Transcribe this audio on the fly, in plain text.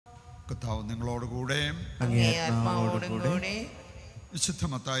കർത്താവ് നിങ്ങളോടുകൂടെ വിശുദ്ധ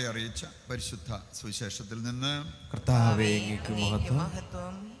മത്തായി അറിയിച്ച പരിശുദ്ധ സുവിശേഷത്തിൽ നിന്ന് കർത്താവേ അങ്ങേക്ക് മഹത്വം.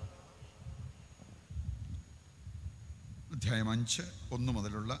 അധ്യായം 5 1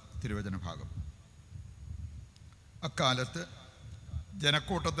 മുതലുള്ള തിരുവചന ഭാഗം. അക്കാലത്ത്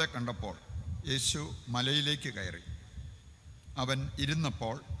ജനക്കൂട്ടത്തെ കണ്ടപ്പോൾ യേശു മലയിലേക്ക് കയറി. അവൻ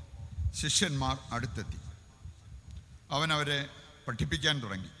ഇരുന്നപ്പോൾ ശിഷ്യന്മാർ അടുത്തെത്തി. അവൻ അവരെ പഠിപ്പിക്കാൻ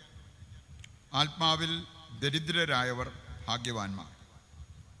തുടങ്ങി. ആത്മാവിൽ ദരിദ്രരായവർ ഭാഗ്യവാന്മാർ,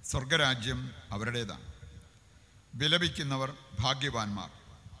 സ്വർഗരാജ്യം അവരുടേതാണ്. വിലപിക്കുന്നവർ ഭാഗ്യവാന്മാർ,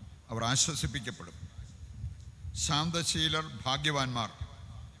 അവർ ആശ്വസിപ്പിക്കപ്പെടും. ശാന്തശീലർ ഭാഗ്യവാന്മാർ,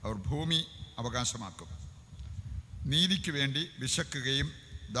 അവർ ഭൂമി അവകാശമാക്കും. നീതിക്ക് വേണ്ടി വിശക്കുകയും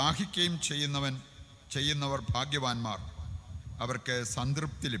ദാഹിക്കുകയും ചെയ്യുന്നവർ ഭാഗ്യവാന്മാർ, അവർക്ക്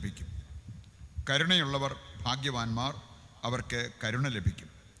സംതൃപ്തി ലഭിക്കും. കരുണയുള്ളവർ ഭാഗ്യവാന്മാർ, അവർക്ക് കരുണ ലഭിക്കും.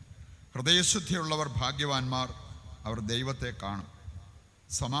 ഹൃദയശുദ്ധിയുള്ളവർ ഭാഗ്യവാന്മാർ, അവർ ദൈവത്തെ കാണും.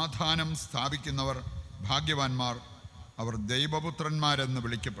 സമാധാനം സ്ഥാപിക്കുന്നവർ ഭാഗ്യവാന്മാർ, അവർ ദൈവപുത്രന്മാരെന്ന്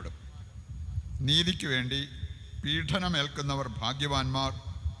വിളിക്കപ്പെടും. നീതിക്ക് വേണ്ടി പീഡനമേൽക്കുന്നവർ ഭാഗ്യവാന്മാർ,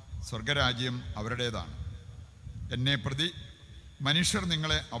 സ്വർഗരാജ്യം അവരുടേതാണ്. എന്നെ പ്രതി മനുഷ്യർ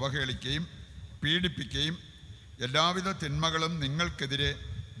നിങ്ങളെ അവഹേളിക്കുകയും പീഡിപ്പിക്കുകയും എല്ലാവിധ തിന്മകളും നിങ്ങൾക്കെതിരെ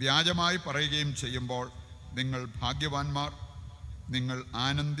വ്യാജമായി പറയുകയും ചെയ്യുമ്പോൾ നിങ്ങൾ ഭാഗ്യവാന്മാർ. നിങ്ങൾ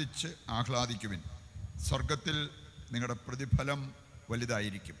ആനന്ദിച്ച് ആഹ്ലാദിക്കുവിൻ, സ്വർഗത്തിൽ നിങ്ങളുടെ പ്രതിഫലം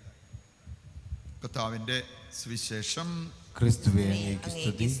വലുതായിരിക്കും. കർത്താവിൻ്റെ സുവിശേഷം. ക്രിസ്തുവേ അങ്ങേക്ക്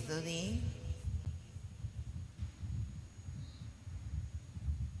സ്തുതി.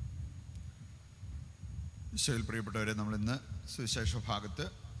 ഈശോയിൽ പ്രിയപ്പെട്ടവരെ, നമ്മളിന്ന് സുവിശേഷ ഭാഗത്ത്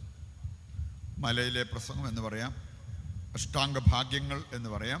മലയിലെ പ്രസംഗം എന്ന് പറയാം, അഷ്ടാംഗ ഭാഗ്യങ്ങൾ എന്ന്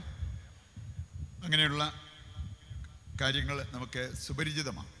പറയാം, അങ്ങനെയുള്ള കാര്യങ്ങൾ നമുക്ക്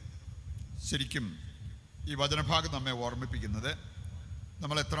സുപരിചിതമാണ്. ശരിക്കും ഈ വചനഭാഗം നമ്മെ ഓർമ്മിപ്പിക്കുന്നത്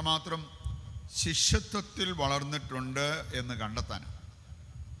നമ്മൾ എത്രമാത്രം ശിഷ്യത്വത്തിൽ വളർന്നിട്ടുണ്ട് എന്ന് കണ്ടെത്താനാണ്.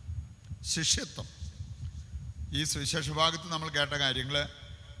 ശിഷ്യത്വം, ഈ സുവിശേഷ ഭാഗത്ത് നമ്മൾ കേട്ട കാര്യങ്ങൾ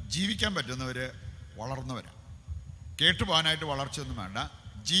ജീവിക്കാൻ പറ്റുന്നവർ വളർന്നവരാണ്. കേട്ടുപോകാനായിട്ട് വളർച്ചയൊന്നും വേണ്ട,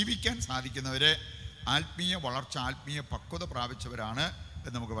 ജീവിക്കാൻ സാധിക്കുന്നവരെ ആത്മീയ വളർച്ച, ആത്മീയ പക്വത പ്രാപിച്ചവരാണ്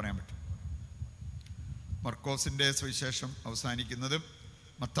എന്ന് നമുക്ക് പറയാൻ പറ്റും. മർക്കോസിൻ്റെ സുവിശേഷം അവസാനിക്കുന്നതും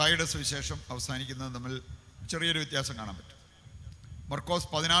മത്തായിയുടെ സുവിശേഷം അവസാനിക്കുന്നതും തമ്മിൽ ചെറിയൊരു വ്യത്യാസം കാണാൻ പറ്റും. മർക്കോസ്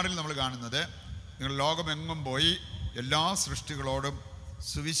 16 നമ്മൾ കാണുന്നത്, നിങ്ങൾ ലോകമെങ്ങും പോയി എല്ലാ സൃഷ്ടികളോടും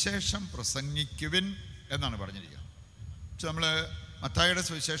സുവിശേഷം പ്രസംഗിക്കുവിൻ എന്നാണ് പറഞ്ഞിരിക്കുന്നത്. പക്ഷെ നമ്മൾ മത്തായിയുടെ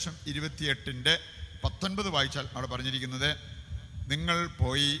സുവിശേഷം 28:19 വായിച്ചാൽ അവിടെ പറഞ്ഞിരിക്കുന്നത്, നിങ്ങൾ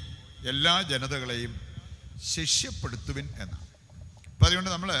പോയി എല്ലാ ജനതകളെയും ശിഷ്യപ്പെടുത്തുവിൻ എന്നാണ്. അപ്പം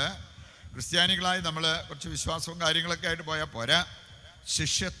അതുകൊണ്ട് നമ്മൾ ക്രിസ്ത്യാനികളായി നമ്മൾ കുറച്ച് വിശ്വാസവും കാര്യങ്ങളൊക്കെ ആയിട്ട് പോയാൽ പോരാ.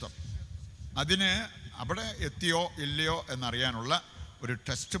 ശിഷ്യത്വം, അതിന് അവിടെ എത്തിയോ ഇല്ലയോ എന്നറിയാനുള്ള ഒരു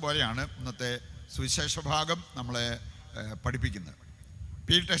ടെസ്റ്റ് പോലെയാണ് ഇന്നത്തെ സുവിശേഷ ഭാഗം നമ്മളെ പഠിപ്പിക്കുന്നത്.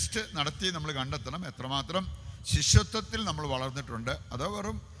 ഈ ടെസ്റ്റ് നടത്തി നമ്മൾ കണ്ടെത്തണം എത്രമാത്രം ശിഷ്യത്വത്തിൽ നമ്മൾ വളർന്നിട്ടുണ്ട്. അതോ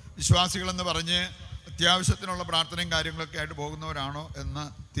വെറും വിശ്വാസികളെന്ന് പറഞ്ഞ് അത്യാവശ്യത്തിനുള്ള പ്രാർത്ഥനയും കാര്യങ്ങളൊക്കെ ആയിട്ട് പോകുന്നവരാണോ എന്ന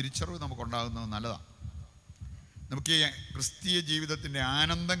തിരിച്ചറിവ് നമുക്കുണ്ടാകുന്നത് നല്ലതാണ്. നമുക്ക് ഈ ക്രിസ്തീയ ജീവിതത്തിൻ്റെ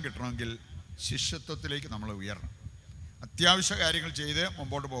ആനന്ദം കിട്ടണമെങ്കിൽ ശിഷ്യത്വത്തിലേക്ക് നമ്മൾ ഉയരണം. അത്യാവശ്യ കാര്യങ്ങൾ ചെയ്ത്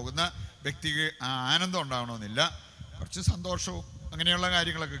മുമ്പോട്ട് പോകുന്ന വ്യക്തിക്ക് ആ ആനന്ദം ഉണ്ടാകണമെന്നില്ല. കുറച്ച് സന്തോഷവും അങ്ങനെയുള്ള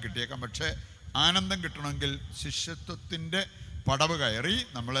കാര്യങ്ങളൊക്കെ കിട്ടിയേക്കാം. പക്ഷേ ആനന്ദം കിട്ടണമെങ്കിൽ ശിഷ്യത്വത്തിൻ്റെ പടവ് കയറി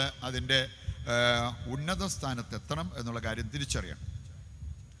നമ്മൾ അതിൻ്റെ ഉന്നത സ്ഥാനത്തെത്തണം എന്നുള്ള കാര്യം തിരിച്ചറിയണം.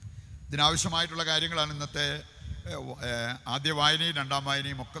 ഇതിനാവശ്യമായിട്ടുള്ള കാര്യങ്ങളാണ് ഇന്നത്തെ ആദ്യ വായനയും രണ്ടാം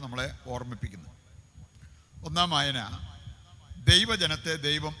വായനയും ഒക്കെ നമ്മളെ ഓർമ്മിപ്പിക്കുന്നത്. ഒന്നാം വായന, ദൈവജനത്തെ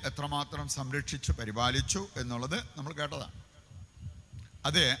ദൈവം എത്രമാത്രം സംരക്ഷിച്ചു പരിപാലിച്ചു എന്നുള്ളത് നമ്മൾ കേട്ടതാണ്.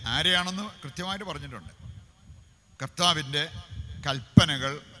 അത് ആരെയാണെന്ന് കൃത്യമായിട്ട് പറഞ്ഞിട്ടുണ്ട്. കർത്താവിൻ്റെ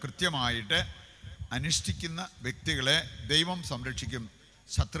കൽപ്പനകൾ കൃത്യമായിട്ട് അനുഷ്ഠിക്കുന്ന വ്യക്തികളെ ദൈവം സംരക്ഷിക്കും.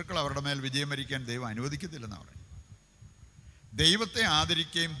 ശത്രുക്കൾ അവരുടെ മേൽ വിജയം വരിക്കാൻ ദൈവം അനുവദിക്കത്തില്ലെന്നാണ് പറയുന്നത്. ദൈവത്തെ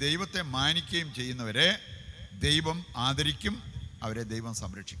ആദരിക്കുകയും ദൈവത്തെ മാനിക്കുകയും ചെയ്യുന്നവരെ ദൈവം ആദരിക്കും, അവരെ ദൈവം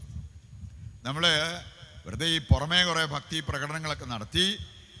സംരക്ഷിക്കും. നമ്മൾ വെറുതെ ഈ പുറമേ കുറേ ഭക്തി പ്രകടനങ്ങളൊക്കെ നടത്തി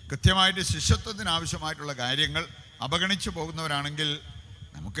കൃത്യമായിട്ട് ശിഷ്യത്വത്തിനാവശ്യമായിട്ടുള്ള കാര്യങ്ങൾ അവഗണിച്ചു പോകുന്നവരാണെങ്കിൽ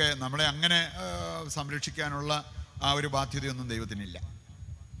നമുക്ക് നമ്മളെ അങ്ങനെ സംരക്ഷിക്കാനുള്ള ആ ഒരു ബാധ്യതയൊന്നും ദൈവത്തിനില്ല.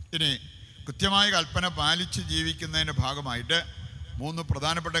 ഇനി കൃത്യമായ കൽപ്പന പാലിച്ച് ജീവിക്കുന്നതിൻ്റെ ഭാഗമായിട്ട് 3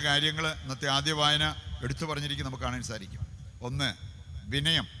 പ്രധാനപ്പെട്ട കാര്യങ്ങൾ ഇന്നത്തെ ആദ്യ വായന എടുത്തു പറഞ്ഞിരിക്കും നമുക്ക് കാണാൻ സാധിക്കും. ഒന്ന്,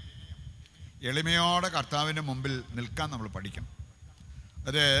 വിനയം. എളിമയോടെ കർത്താവിൻ്റെ മുമ്പിൽ നിൽക്കാൻ നമ്മൾ പഠിക്കണം.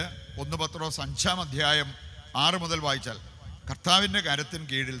 അത് 1 പത്രോസ് 5:6 മുതൽ വായിച്ചാൽ കർത്താവിൻ്റെ കരത്തിന്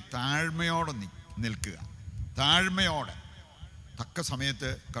കീഴിൽ താഴ്മയോടെ നിൽക്കുക. താഴ്മയോടെ. തക്ക സമയത്ത്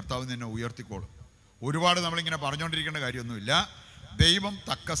കർത്താവ് നിന്നെ ഉയർത്തിക്കോളും. ഒരുപാട് നമ്മളിങ്ങനെ പറഞ്ഞുകൊണ്ടിരിക്കേണ്ട കാര്യമൊന്നുമില്ല. ദൈവം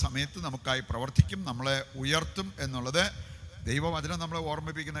തക്ക സമയത്ത് നമുക്കായി പ്രവർത്തിക്കും, നമ്മളെ ഉയർത്തും എന്നുള്ളത് ദൈവവചനം നമ്മളെ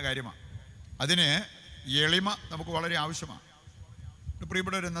ഓർമ്മിപ്പിക്കുന്ന കാര്യമാണ്. അതിന് എളിമ നമുക്ക് വളരെ ആവശ്യമാണ്.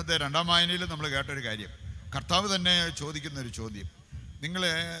 പ്രിയപ്പെട്ടവർ, ഇന്നത്തെ രണ്ടാം വായനയിൽ നമ്മൾ കേട്ടൊരു കാര്യം, കർത്താവ് തന്നെ ചോദിക്കുന്നൊരു ചോദ്യം, നിങ്ങൾ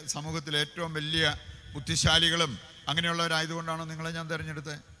സമൂഹത്തിൽ ഏറ്റവും വലിയ ബുദ്ധിശാലികളും അങ്ങനെയുള്ളവരായതുകൊണ്ടാണോ നിങ്ങളെ ഞാൻ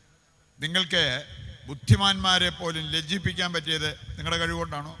തിരഞ്ഞെടുത്തത്? നിങ്ങൾക്ക് ബുദ്ധിമാന്മാരെ പോലും ലജ്ജിപ്പിക്കാൻ പറ്റിയത് നിങ്ങളുടെ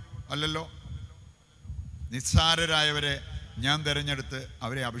കഴിവുകൊണ്ടാണോ? അല്ലല്ലോ. നിസ്സാരരായവരെ ഞാൻ തിരഞ്ഞെടുത്ത്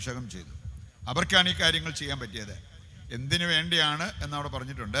അവരെ അഭിഷേകം ചെയ്തു. അവർക്കാണ് ഈ കാര്യങ്ങൾ ചെയ്യാൻ പറ്റിയത്. എന്തിനു വേണ്ടിയാണ് എന്നവിടെ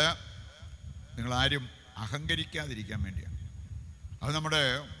പറഞ്ഞിട്ടുണ്ട്? നിങ്ങളാരും അഹങ്കരിക്കാതിരിക്കാൻ വേണ്ടിയാണ്. അത് നമ്മുടെ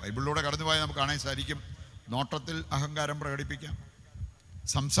ബൈബിളിലൂടെ കടന്നുപോയാൽ നമുക്ക് കാണാൻ സാധിക്കും. നോട്ടത്തിൽ അഹങ്കാരം പ്രകടിപ്പിക്കാം,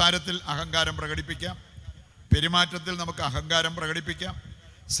 സംസാരത്തിൽ അഹങ്കാരം പ്രകടിപ്പിക്കാം, പെരുമാറ്റത്തിൽ നമുക്ക് അഹങ്കാരം പ്രകടിപ്പിക്കാം,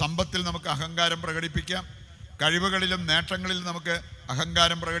 സമ്പത്തിൽ നമുക്ക് അഹങ്കാരം പ്രകടിപ്പിക്കാം, കഴിവുകളിലും നേട്ടങ്ങളിലും നമുക്ക്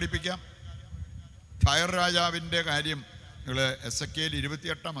അഹങ്കാരം പ്രകടിപ്പിക്കാം. ഫയർ രാജാവിൻ്റെ കാര്യം നിങ്ങൾ എസെക്കിയേൽ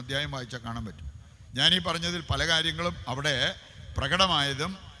 28 അധ്യായം വായിച്ചാൽ കാണാൻ പറ്റും. ഞാനീ പറഞ്ഞതിൽ പല കാര്യങ്ങളും അവിടെ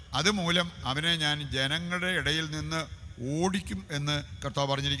പ്രകടമായതും അതുമൂലം അവനെ ഞാൻ ജനങ്ങളുടെ ഇടയിൽ നിന്ന് ഓടിക്കും എന്ന് കർത്താവ്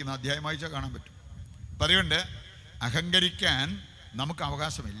പറഞ്ഞിരിക്കുന്ന അധ്യായം വായിച്ചാൽ കാണാൻ പറ്റും. അപ്പം അതുകൊണ്ട് അഹങ്കരിക്കാൻ നമുക്ക്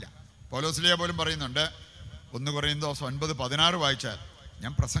അവകാശമില്ല. പൗലോസ്ലീഹ പോലും പറയുന്നുണ്ട്, 1 കൊരിന്തോസ് 9:16 വായിച്ചാൽ,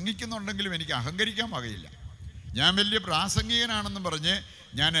 ഞാൻ പ്രസംഗിക്കുന്നുണ്ടെങ്കിലും എനിക്ക് അഹങ്കരിക്കാൻ വകയില്ല. ഞാൻ വലിയ പ്രാസംഗികനാണെന്നും പറഞ്ഞ്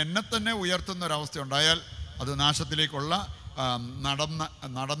ഞാൻ എന്നെ തന്നെ ഉയർത്തുന്ന ഒരവസ്ഥ ഉണ്ടായാൽ അത് നാശത്തിലേക്കുള്ള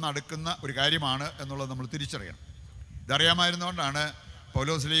നടന്നടുക്കുന്ന ഒരു കാര്യമാണ് എന്നുള്ളത് നമ്മൾ തിരിച്ചറിയണം. ഇതറിയാമായിരുന്നുകൊണ്ടാണ്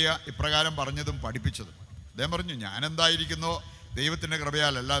പൗലോസ്ലീഹ ഇപ്രകാരം പറഞ്ഞതും പഠിപ്പിച്ചതും. അദ്ദേഹം പറഞ്ഞു, ഞാൻ എന്തായിരിക്കുന്നോ ദൈവത്തിൻ്റെ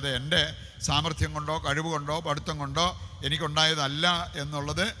കൃപയാൽ, അല്ലാതെ എൻ്റെ സാമർഥ്യം കൊണ്ടോ കഴിവ് കൊണ്ടോ പഠിത്തം കൊണ്ടോ എനിക്കുണ്ടായതല്ല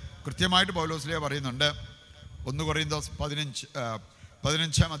എന്നുള്ളത് കൃത്യമായിട്ട് പൗലോസ്ലീഹ പറയുന്നുണ്ട്. 1 കൊരിന്തോസ്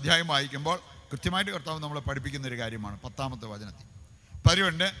 15 അധ്യായം വായിക്കുമ്പോൾ കൃത്യമായിട്ട് കർത്താവ് നമ്മളെ പഠിപ്പിക്കുന്നൊരു കാര്യമാണ് 10ാമത്തെ വചനത്തിൽ.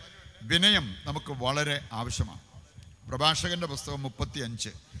 അതുകൊണ്ട് വിനയം നമുക്ക് വളരെ ആവശ്യമാണ്. പ്രഭാഷകൻ്റെ പുസ്തകം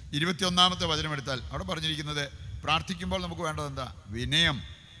 35 21ാമത്തെ വചനം എടുത്താൽ അവിടെ പറഞ്ഞിരിക്കുന്നത്, പ്രാർത്ഥിക്കുമ്പോൾ നമുക്ക് വേണ്ടത് എന്താ? വിനയം.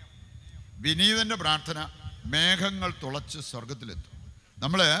 വിനീതൻ്റെ പ്രാർത്ഥന മേഘങ്ങൾ തുളച്ച് സ്വർഗത്തിലെത്തും.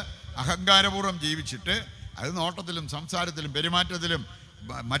 നമ്മൾ അഹങ്കാരപൂർവ്വം ജീവിച്ചിട്ട് അത് നോട്ടത്തിലും സംസാരത്തിലും പെരുമാറ്റത്തിലും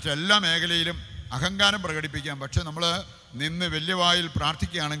മറ്റെല്ലാ മേഖലയിലും അഹങ്കാരം പ്രകടിപ്പിക്കാം. പക്ഷെ നമ്മൾ നിന്ന് വലിയ വായിൽ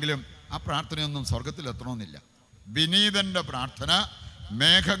പ്രാർത്ഥിക്കുകയാണെങ്കിലും ആ പ്രാർത്ഥനയൊന്നും സ്വർഗത്തിലെത്തണമെന്നില്ല. വിനീതൻ്റെ പ്രാർത്ഥന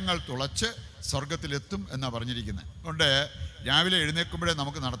മേഘങ്ങൾ തുളച്ച് സ്വർഗത്തിലെത്തും എന്നാണ് പറഞ്ഞിരിക്കുന്നത്. അതുകൊണ്ട് രാവിലെ എഴുന്നേൽക്കുമ്പോഴേ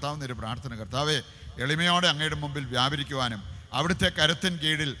നമുക്ക് നടത്താവുന്ന ഒരു പ്രാർത്ഥന, കർത്താവേ, എളിമയോടെ അങ്ങയുടെ മുമ്പിൽ വ്യാപരിക്കുവാനും അവിടുത്തെ കരത്തിൻ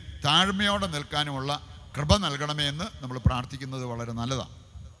കീഴിൽ താഴ്മയോടെ നിൽക്കാനുമുള്ള കൃപ നൽകണമേ എന്ന് നമ്മൾ പ്രാർത്ഥിക്കുന്നത് വളരെ നല്ലതാണ്.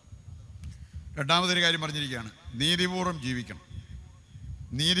 രണ്ടാമതൊരു കാര്യം പറഞ്ഞിരിക്കുകയാണ്, നീതിപൂർവ്വം ജീവിക്കണം.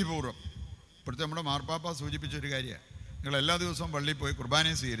 നീതിപൂർവ്വം. ഇപ്പോഴത്തെ നമ്മുടെ മാർപ്പാപ്പ സൂചിപ്പിച്ചൊരു കാര്യമാണ്, നിങ്ങൾ എല്ലാ ദിവസവും പള്ളിയിൽ പോയി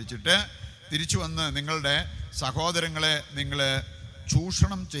കുർബാനയെ സ്വീകരിച്ചിട്ട് തിരിച്ചു വന്ന് നിങ്ങളുടെ സഹോദരങ്ങളെ നിങ്ങൾ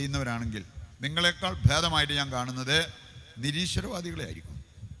ചൂഷണം ചെയ്യുന്നവരാണെങ്കിൽ നിങ്ങളെക്കാൾ ഭേദമായിട്ട് ഞാൻ കാണുന്നത് നിരീശ്വരവാദികളെ ആയിരിക്കും.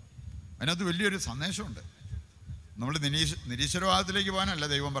 അതിനകത്ത് വലിയൊരു സന്ദേശമുണ്ട്. നമ്മൾ നിരീശ്വരവാദത്തിലേക്ക് പോകാനല്ല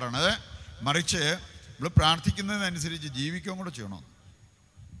ദൈവം പറയണത്, മറിച്ച് നമ്മൾ പ്രാർത്ഥിക്കുന്നതിനനുസരിച്ച് ജീവിക്കുകയും കൂടെ ചെയ്യണം.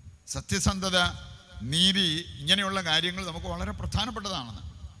 സത്യസന്ധത, നീതി, ഇങ്ങനെയുള്ള കാര്യങ്ങൾ നമുക്ക് വളരെ പ്രധാനപ്പെട്ടതാണെന്ന്.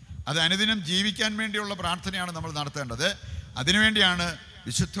 അത് അനുദിനം ജീവിക്കാൻ വേണ്ടിയുള്ള പ്രാർത്ഥനയാണ് നമ്മൾ നടത്തേണ്ടത്. അതിനുവേണ്ടിയാണ്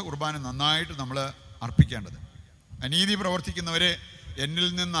വിശുദ്ധ കുർബാന നന്നായിട്ട് നമ്മൾ അർപ്പിക്കേണ്ടത്. അനീതി പ്രവർത്തിക്കുന്നവരെ എന്നിൽ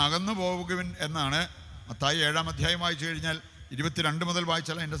നിന്ന് അകന്നു പോകുവിൻ എന്നാണ് മത്തായി 7-ാം അധ്യായം വായിച്ചു കഴിഞ്ഞാൽ 22 മുതൽ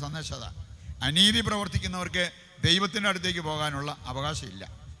വായിച്ചാൽ എൻ്റെ സന്ദേശം അതാ. അനീതി പ്രവർത്തിക്കുന്നവർക്ക് ദൈവത്തിൻ്റെ അടുത്തേക്ക് പോകാനുള്ള അവകാശമില്ല.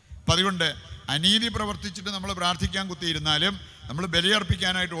 അപ്പം അതുകൊണ്ട് അനീതി പ്രവർത്തിച്ചിട്ട് നമ്മൾ പ്രാർത്ഥിക്കാൻ കുത്തിയിരുന്നാലും നമ്മൾ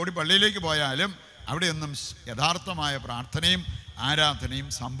ബലിയർപ്പിക്കാനായിട്ട് ഓടി പള്ളിയിലേക്ക് പോയാലും അവിടെയൊന്നും യഥാർത്ഥമായ പ്രാർത്ഥനയും ആരാധനയും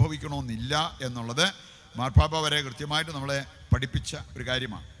സംഭവിക്കണമെന്നില്ല എന്നുള്ളത് മാർപ്പാപ്പ വരെ കൃത്യമായിട്ട് നമ്മളെ പഠിപ്പിച്ച ഒരു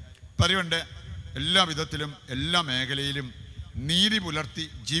കാര്യമാണ്. അപ്പം അതുകൊണ്ട് എല്ലാ വിധത്തിലും എല്ലാ മേഖലയിലും നീതി പുലർത്തി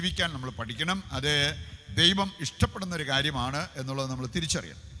ജീവിക്കാൻ നമ്മൾ പഠിക്കണം. അത് ദൈവം ഇഷ്ടപ്പെടുന്നൊരു കാര്യമാണ് എന്നുള്ളത് നമ്മൾ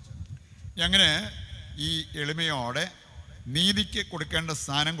തിരിച്ചറിയണം. അങ്ങനെ ഈ എളിമയോടെ നീതിക്ക് കൊടുക്കേണ്ട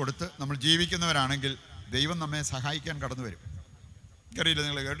സ്ഥാനം കൊടുത്ത് നമ്മൾ ജീവിക്കുന്നവരാണെങ്കിൽ ദൈവം നമ്മെ സഹായിക്കാൻ കടന്നു വരും. എനിക്കറിയില്ല,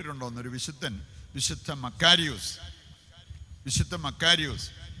 നിങ്ങൾ കേട്ടിട്ടുണ്ടോ എന്നൊരു വിശുദ്ധ മക്കാരിയോസ്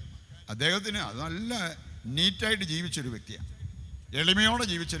അദ്ദേഹത്തിന് അത് നല്ല നീറ്റായിട്ട് ജീവിച്ചൊരു വ്യക്തിയാണ്, എളിമയോടെ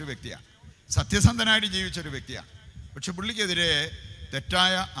ജീവിച്ചൊരു വ്യക്തിയാണ്, സത്യസന്ധനായിട്ട് ജീവിച്ചൊരു വ്യക്തിയാണ്. പക്ഷെ പുള്ളിക്കെതിരെ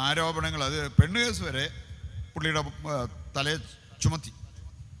തെറ്റായ ആരോപണങ്ങൾ, അത് പെണ്ണുകേസ് വരെ പുള്ളിയുടെ തലയെ ചുമത്തി.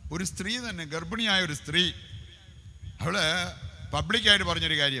 ഒരു സ്ത്രീ തന്നെ, ഗർഭിണിയായ ഒരു സ്ത്രീ, അവള് പബ്ലിക്കായിട്ട്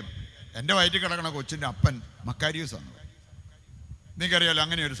പറഞ്ഞൊരു കാര്യം, എൻ്റെ വയറ്റിൽ കിടക്കണ കൊച്ചിൻ്റെ അപ്പൻ മക്കാരിയോസ് ആണ്. നിങ്ങൾക്കറിയാലോ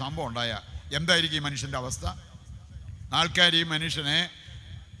അങ്ങനെ ഒരു സംഭവം ഉണ്ടായ എന്തായിരിക്കും ഈ മനുഷ്യൻ്റെ അവസ്ഥ? ആൾക്കാർ ഈ മനുഷ്യനെ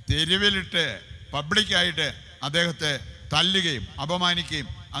തെരുവിലിട്ട് പബ്ലിക്കായിട്ട് അദ്ദേഹത്തെ തല്ലുകയും അപമാനിക്കുകയും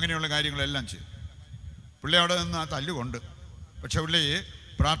അങ്ങനെയുള്ള കാര്യങ്ങളെല്ലാം ചെയ്തു. പുള്ളി അവിടെ നിന്ന് ആ തല്ലുകൊണ്ട് പക്ഷെ പുള്ളി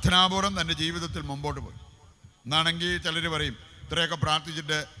പ്രാർത്ഥനാപൂർവ്വം തൻ്റെ ജീവിതത്തിൽ മുമ്പോട്ട് പോയി. എന്നാണെങ്കിൽ ചിലർ പറയും, ഇത്രയൊക്കെ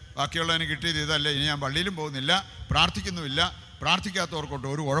പ്രാർത്ഥിച്ചിട്ട് ബാക്കിയുള്ളതിന് കിട്ടിയത് ഇതല്ലേ, ഇനി ഞാൻ പള്ളിയിലും പോകുന്നില്ല, പ്രാർത്ഥിക്കുന്നുമില്ല, പ്രാർത്ഥിക്കാത്തവർക്കൊട്ട്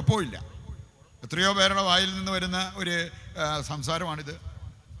ഒരു കുഴപ്പമില്ല. എത്രയോ പേരുടെ വായിൽ നിന്ന് വരുന്ന ഒരു സംസാരമാണിത്.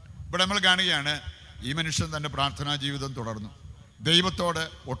 ഇവിടെ നമ്മൾ കാണുകയാണ്, ഈ മനുഷ്യൻ തൻ്റെ പ്രാർത്ഥനാ ജീവിതം തുടർന്നു, ദൈവത്തോട്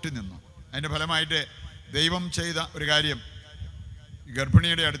ഒട്ടിനിന്നു. അതിൻ്റെ ഫലമായിട്ട് ദൈവം ചെയ്ത ഒരു കാര്യം,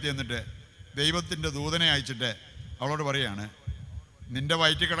 ഗർഭിണിയുടെ അടുത്ത് ചെന്നിട്ട് ദൈവത്തിൻ്റെ ദൂതനെ അയച്ചിട്ട് അവളോട് പറയാണ്, നിൻ്റെ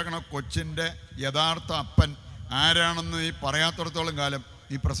വയറ്റിൽ കിടക്കണ കൊച്ചിൻ്റെ യഥാർത്ഥ അപ്പൻ ആരാണെന്ന് നീ പറയാത്തിടത്തോളം കാലം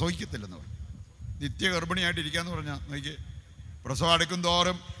നീ പ്രസവിക്കത്തില്ലെന്ന് പറഞ്ഞു. നിത്യ ഗർഭിണിയായിട്ടിരിക്കാന്ന് പറഞ്ഞാൽ നോക്കി, പ്രസവം അടുക്കും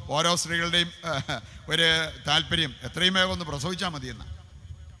തോറും ഓരോ സ്ത്രീകളുടെയും ഒരു താല്പര്യം എത്രയും വേഗം ഒന്ന് പ്രസവിച്ചാൽ മതിയെന്ന.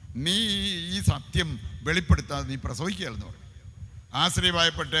 നീ ഈ സത്യം വെളിപ്പെടുത്താതെ നീ പ്രസവിക്കുകയാണെന്ന് പറഞ്ഞു. ആ സ്ത്രീ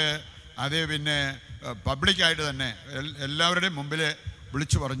ഭയപ്പെട്ട് അത് പിന്നെ പബ്ലിക്കായിട്ട് തന്നെ എല്ലാവരുടെയും മുമ്പിൽ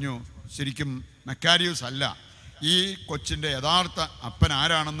വിളിച്ചു പറഞ്ഞു, ശരിക്കും മക്കാരിയൂസ് അല്ല, ഈ കൊച്ചിൻ്റെ യഥാർത്ഥ അപ്പൻ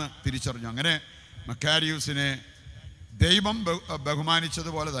ആരാണെന്ന് തിരിച്ചറിഞ്ഞു. അങ്ങനെ മക്കാരിയൂസിനെ ദൈവം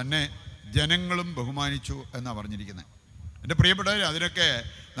ബഹുമാനിച്ചതുപോലെ തന്നെ ജനങ്ങളും ബഹുമാനിച്ചു എന്നാണ് പറഞ്ഞിരിക്കുന്നത്. എൻ്റെ പ്രിയപ്പെട്ടവർ, അതിനൊക്കെ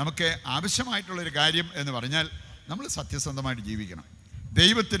നമുക്ക് ആവശ്യമായിട്ടുള്ളൊരു കാര്യം എന്ന് പറഞ്ഞാൽ നമ്മൾ സത്യസന്ധമായിട്ട് ജീവിക്കണം.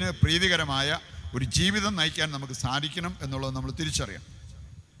 ദൈവത്തിന് പ്രീതികരമായ ഒരു ജീവിതം നയിക്കാൻ നമുക്ക് സാധിക്കണം എന്നുള്ളത് നമ്മൾ തിരിച്ചറിയണം.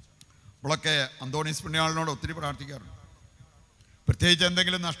 നമ്മളൊക്കെ അന്തോണീസ് പുണ്യാളനോട് ഒത്തിരി പ്രാർത്ഥിക്കാറുണ്ട്. പ്രത്യേകിച്ച്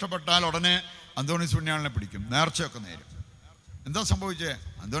എന്തെങ്കിലും നഷ്ടപ്പെട്ടാൽ ഉടനെ അന്തോണീസ് പുണ്യാളനെ പിടിക്കും, നേർച്ചയൊക്കെ നേരും. എന്താ സംഭവിച്ചേ?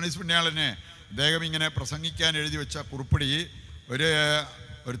 അന്തോണീസ് പുണ്യാളനെ അദ്ദേഹം ഇങ്ങനെ പ്രസംഗിക്കാൻ എഴുതി വെച്ച കുറിപ്പടി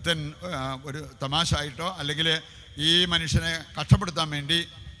ഒരുത്തൻ ഒരു തമാശ ആയിട്ടോ അല്ലെങ്കിൽ ഈ മനുഷ്യനെ കഷ്ടപ്പെടുത്താൻ വേണ്ടി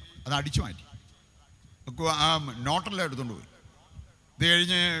അത് അടിച്ചു മാറ്റി, ആ നോട്ടെല്ലാം എടുത്തുകൊണ്ട് പോയി. ഇത്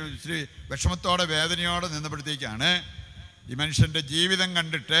കഴിഞ്ഞ് ഇച്ചിരി വിഷമത്തോടെ വേദനയോടെ നിന്നപ്പോഴത്തേക്കാണ് ഈ മനുഷ്യൻ്റെ ജീവിതം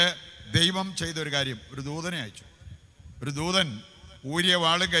കണ്ടിട്ട് ദൈവം ചെയ്തൊരു കാര്യം, ഒരു ദൂതനെ അയച്ചു. ഒരു ദൂതൻ ഊരിയ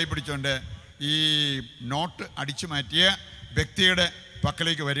വാളും കൈപ്പിടിച്ചുകൊണ്ട് ഈ നോട്ട് അടിച്ചു മാറ്റിയ വ്യക്തിയുടെ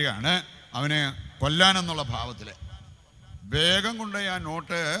പക്കലേക്ക് വരികയാണ്. അവന് കൊല്ലാനെന്നുള്ള ഭാവത്തിൽ വേഗം കൊണ്ട് ആ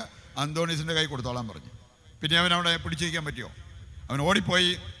നോട്ട് അന്തോണീസിൻ്റെ കൈ കൊടുത്തോളാൻ പറഞ്ഞു. പിന്നെ അവൻ അവിടെ പിടിച്ചിരിക്കാൻ പറ്റിയോ? അവൻ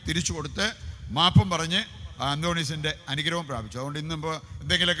ഓടിപ്പോയി തിരിച്ചു കൊടുത്ത് മാപ്പും പറഞ്ഞ് അന്തോണീസിൻ്റെ അനുഗ്രഹം പ്രാപിച്ചു. അതുകൊണ്ട് ഇന്നിപ്പോൾ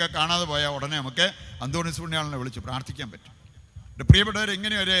എന്തെങ്കിലുമൊക്കെ കാണാതെ പോയാൽ ഉടനെ നമുക്ക് അന്തോണീസ് പുണ്യാളനെ വിളിച്ച് പ്രാർത്ഥിക്കാൻ പറ്റും. പ്രിയപ്പെട്ടവർ,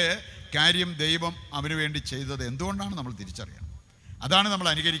 ഇങ്ങനെ ഒരു കാര്യം ദൈവം അവന് വേണ്ടി ചെയ്തത് എന്തുകൊണ്ടാണ് നമ്മൾ തിരിച്ചറിയണം. അതാണ് നമ്മൾ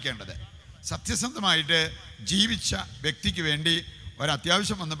അനുകരിക്കേണ്ടത്. സത്യസന്ധമായിട്ട് ജീവിച്ച വ്യക്തിക്ക് വേണ്ടി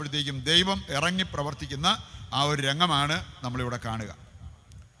ഒരത്യാവശ്യം വന്നപ്പോഴത്തേക്കും ദൈവം ഇറങ്ങി പ്രവർത്തിക്കുന്ന ആ ഒരു രംഗമാണ് നമ്മളിവിടെ കാണുക.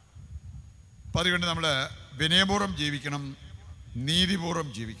 അപ്പം അതുകൊണ്ട് നമ്മൾ വിനയപൂർവ്വം ജീവിക്കണം, നീതിപൂർവ്വം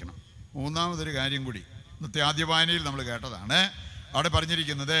ജീവിക്കണം. മൂന്നാമതൊരു കാര്യം കൂടി ഇന്നത്തെ ആദ്യ വായനയിൽ നമ്മൾ കേട്ടതാണ്. അവിടെ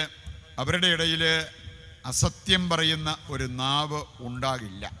പറഞ്ഞിരിക്കുന്നത്, അവരുടെ ഇടയിൽ അസത്യം പറയുന്ന ഒരു നാവ്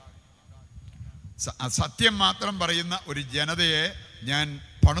ഉണ്ടാകില്ല. അസത്യം മാത്രം പറയുന്ന ഒരു ജനതയെ ഞാൻ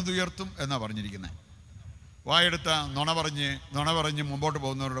പണിതുയർത്തും എന്നാണ് പറഞ്ഞിരിക്കുന്നത്. വായെടുത്ത നുണ പറഞ്ഞ് മുമ്പോട്ട്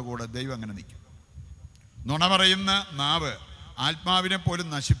പോകുന്നവരുടെ കൂടെ ദൈവം അങ്ങനെ നിൽക്കും. നുണ പറയുന്ന നാവ് ആത്മാവിനെ പോലും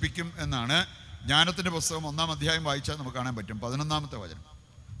നശിപ്പിക്കും എന്നാണ് ജ്ഞാനത്തിൻ്റെ പുസ്തകം 1-ാം അധ്യായം വായിച്ചാൽ നമുക്ക് കാണാൻ പറ്റും. 11-ാമത്തെ വചനം.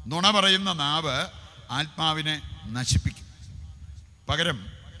 നുണ പറയുന്ന നാവ് ആത്മാവിനെ നശിപ്പിക്കും. പകരം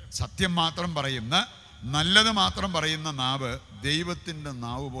സത്യം മാത്രം പറയുന്ന, നല്ലത് മാത്രം പറയുന്ന നാവ് ദൈവത്തിൻ്റെ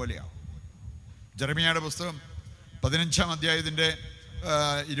നാവ് പോലെയാവും. ജെറമിയായുടെ പുസ്തകം 15-ാം അധ്യായത്തിൻ്റെ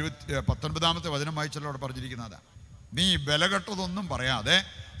 19-ാമത്തെ വചനം വായിച്ചല്ലോ അവിടെ പറഞ്ഞിരിക്കുന്നതാ. നീ വിലകെട്ടതൊന്നും പറയാതെ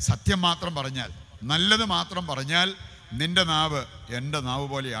സത്യം മാത്രം പറഞ്ഞാൽ, നല്ലത് മാത്രം പറഞ്ഞാൽ നിന്റെ നാവ് എൻ്റെ നാവ്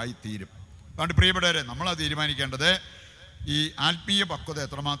പോലെ ആയിത്തീരും. അതുകൊണ്ട് പ്രിയപ്പെട്ടവരെ, നമ്മളത് തീരുമാനിക്കേണ്ടത് ഈ ആത്മീയ പക്വത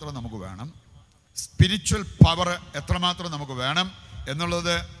എത്രമാത്രം നമുക്ക് വേണം, സ്പിരിച്വൽ പവർ എത്രമാത്രം നമുക്ക് വേണം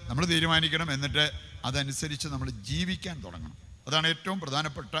എന്നുള്ളത് നമ്മൾ തീരുമാനിക്കണം. എന്നിട്ട് അതനുസരിച്ച് നമ്മൾ ജീവിക്കാൻ തുടങ്ങണം. അതാണ് ഏറ്റവും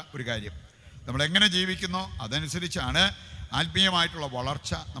പ്രധാനപ്പെട്ട ഒരു കാര്യം. നമ്മളെങ്ങനെ ജീവിക്കുന്നോ അതനുസരിച്ചാണ് ആത്മീയമായിട്ടുള്ള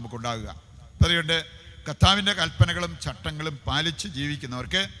വളർച്ച നമുക്കുണ്ടാകുക. അതുകൊണ്ട് കർത്താവിൻ്റെ കൽപ്പനകളും ചട്ടങ്ങളും പാലിച്ച്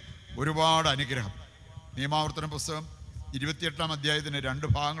ജീവിക്കുന്നവർക്ക് ഒരുപാട് അനുഗ്രഹം. നിയമാവർത്തന പുസ്തകം 28-ാം അധ്യായത്തിന് 2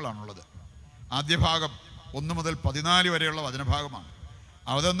 ഭാഗങ്ങളാണുള്ളത്. ആദ്യ ഭാഗം 1 മുതൽ 14 വരെയുള്ള വചനഭാഗമാണ്.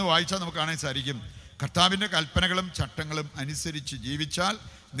 അതൊന്ന് വായിച്ചാൽ നമുക്ക് കാണാൻ സാധിക്കും, കർത്താവിൻ്റെ കൽപ്പനകളും ചട്ടങ്ങളും അനുസരിച്ച് ജീവിച്ചാൽ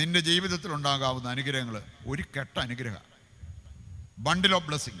നിന്റെ ജീവിതത്തിൽ ഉണ്ടാകാവുന്ന അനുഗ്രഹങ്ങൾ ഒരു കെട്ട അനുഗ്രഹം, ബണ്ടിൽ ഓഫ്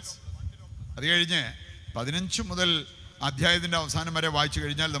ബ്ലെസ്സിങ്സ്. അത് കഴിഞ്ഞ് 15 മുതൽ അധ്യായത്തിൻ്റെ അവസാനം വരെ വായിച്ചു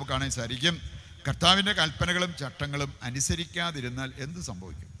കഴിഞ്ഞാൽ നമുക്ക് കാണാൻ സാധിക്കും, കർത്താവിൻ്റെ കൽപ്പനകളും ചട്ടങ്ങളും അനുസരിക്കാതിരുന്നാൽ എന്ത്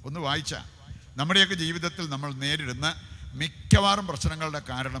സംഭവിക്കും. ഒന്ന് വായിച്ചാൽ നമ്മുടെയൊക്കെ ജീവിതത്തിൽ നമ്മൾ നേരിടുന്ന മിക്കവാറും പ്രശ്നങ്ങളുടെ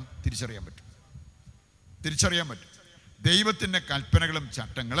കാരണം തിരിച്ചറിയാൻ പറ്റും. ദൈവത്തിൻ്റെ കൽപ്പനകളും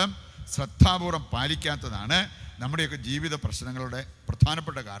ചട്ടങ്ങളും ശ്രദ്ധാപൂർവം പാലിക്കാത്തതാണ് നമ്മുടെയൊക്കെ ജീവിത പ്രശ്നങ്ങളുടെ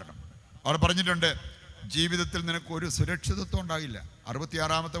പ്രധാനപ്പെട്ട കാരണം. അവർ പറഞ്ഞിട്ടുണ്ട്, ജീവിതത്തിൽ നിനക്കൊരു സുരക്ഷിതത്വം ഉണ്ടാകില്ല.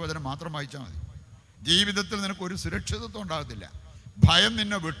 66-ാമത്തെ വചനം മാത്രം വായിച്ചാൽ മതി. ജീവിതത്തിൽ നിനക്കൊരു സുരക്ഷിതത്വം ഉണ്ടാകത്തില്ല, ഭയം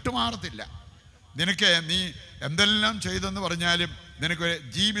നിന്നെ വിട്ടുമാറത്തില്ല. നീ എന്തെല്ലാം ചെയ്തെന്ന് പറഞ്ഞാലും നിനക്ക്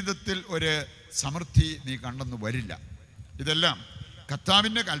ജീവിതത്തിൽ ഒരു സമൃദ്ധി നീ കണ്ടെന്ന് വരില്ല. ഇതെല്ലാം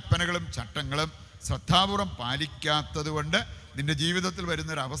കർത്താവിൻ്റെ കൽപ്പനകളും ചട്ടങ്ങളും ശ്രദ്ധാപൂർവം പാലിക്കാത്തത് കൊണ്ട് നിന്റെ ജീവിതത്തിൽ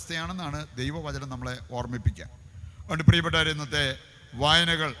വരുന്നൊരവസ്ഥയാണെന്നാണ് ദൈവവചനം നമ്മളെ ഓർമ്മിപ്പിക്കുക. അതുകൊണ്ട് പ്രിയപ്പെട്ടവരെ, ഇന്നത്തെ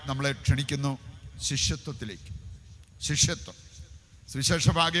വായനകൾ നമ്മളെ ക്ഷണിക്കുന്നു ശിഷ്യത്വത്തിലേക്ക്. ശിഷ്യത്വം, സുവിശേഷ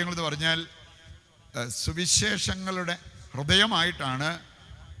ഭാഗ്യങ്ങൾ എന്ന് പറഞ്ഞാൽ സുവിശേഷങ്ങളുടെ ഹൃദയമായിട്ടാണ്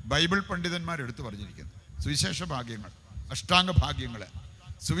ബൈബിൾ പണ്ഡിതന്മാർ എടുത്തു പറഞ്ഞിരിക്കുന്നത്. സുവിശേഷ ഭാഗ്യങ്ങൾ, അഷ്ടാംഗ ഭാഗ്യങ്ങൾ,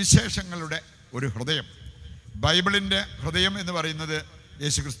 സുവിശേഷങ്ങളുടെ ഒരു ഹൃദയം. ബൈബിളിൻ്റെ ഹൃദയം എന്ന് പറയുന്നത്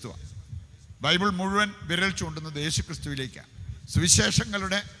യേശുക്രിസ്തുവാണ്. ബൈബിൾ മുഴുവൻ വിരൽ ചൂണ്ടുന്നത് യേശുക്രിസ്തുവിലേക്കാണ്.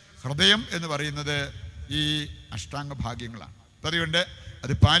 സുവിശേഷങ്ങളുടെ ഹൃദയം എന്ന് പറയുന്നത് ഈ അഷ്ടാംഗ ഭാഗ്യങ്ങളാണ്. അതുകൊണ്ട്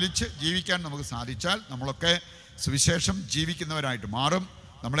അത് പാലിച്ച് ജീവിക്കാൻ നമുക്ക് സാധിച്ചാൽ നമ്മളൊക്കെ സുവിശേഷം ജീവിക്കുന്നവരായിട്ട് മാറും.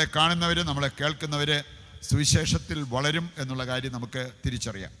 നമ്മളെ കാണുന്നവർ, നമ്മളെ കേൾക്കുന്നവർ സുവിശേഷത്തിൽ വളരും എന്നുള്ള കാര്യം നമുക്ക്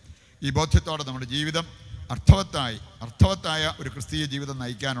തിരിച്ചറിയാം. ഈ ബോധ്യത്തോടെ നമ്മുടെ ജീവിതം അർത്ഥവത്തായ ഒരു ക്രിസ്തീയ ജീവിതം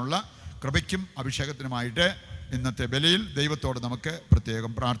നയിക്കാനുള്ള കൃപയ്ക്കും അഭിഷേകത്തിനുമായിട്ട് ഇന്നത്തെ ബലിയിൽ ദൈവത്തോട് നമുക്ക്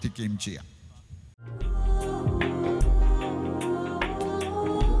പ്രത്യേകം പ്രാർത്ഥിക്കുകയും ചെയ്യാം.